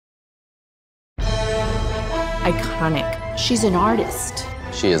iconic. She's an artist.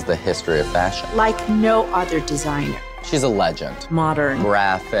 She is the history of fashion. Like no other designer. She's a legend. Modern.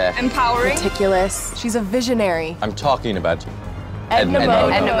 Graphic. Empowering. Meticulous. She's a visionary. I'm talking about Edna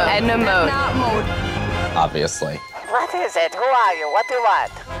Mode. Edna Mode. Obviously. What is it? Who are you? What do you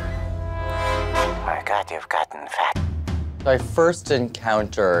want? My God, you've gotten fat. I first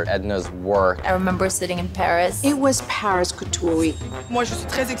encountered Edna's work. I remember sitting in Paris. It was Paris Couture Week. Moi, je suis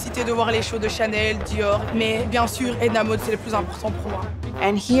très excitée de voir les shows de Chanel, Dior, mais bien sûr, Edna Mode, c'est le plus important pour moi.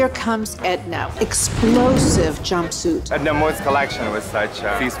 And here comes Edna. Explosive jumpsuit. Edna Mode's collection was such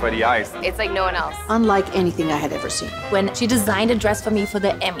a feast for the eyes. It's like no one else. Unlike anything I had ever seen. When she designed a dress for me for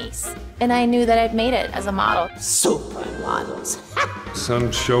the Emmys, and I knew that I'd made it as a model. Supermodels.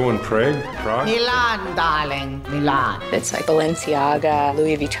 Some show in Prague? Milan, darling, Milan. It's like Balenciaga,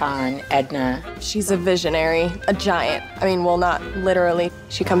 Louis Vuitton, Edna. She's a visionary, a giant. I mean, well, not literally.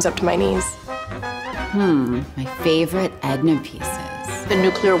 She comes up to my knees. My favorite Edna pieces. The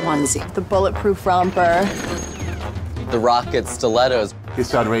nuclear onesie. The bulletproof romper. The rocket stilettos.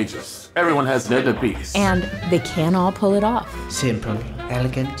 It's outrageous. Everyone has an Edna piece. And they can all pull it off. Simple,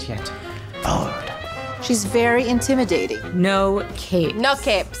 elegant, yet bold. She's very intimidating. No cape. No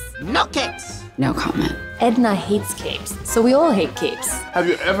capes. No kicks. No comment. Edna hates capes, so we all hate capes. Have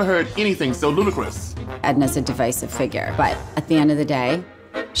you ever heard anything so ludicrous? Edna's a divisive figure, but at the end of the day,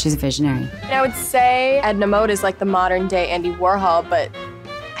 she's a visionary. And I would say Edna Mode is like the modern day Andy Warhol, but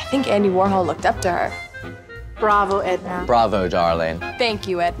I think Andy Warhol looked up to her. Bravo, Edna. Bravo, darling. Thank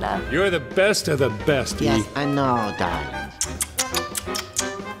you, Edna. You're the best of the best, E. Yes, I know, darling.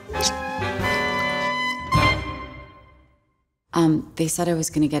 They said I was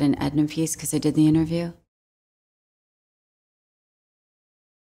gonna get an Edna piece because I did the interview.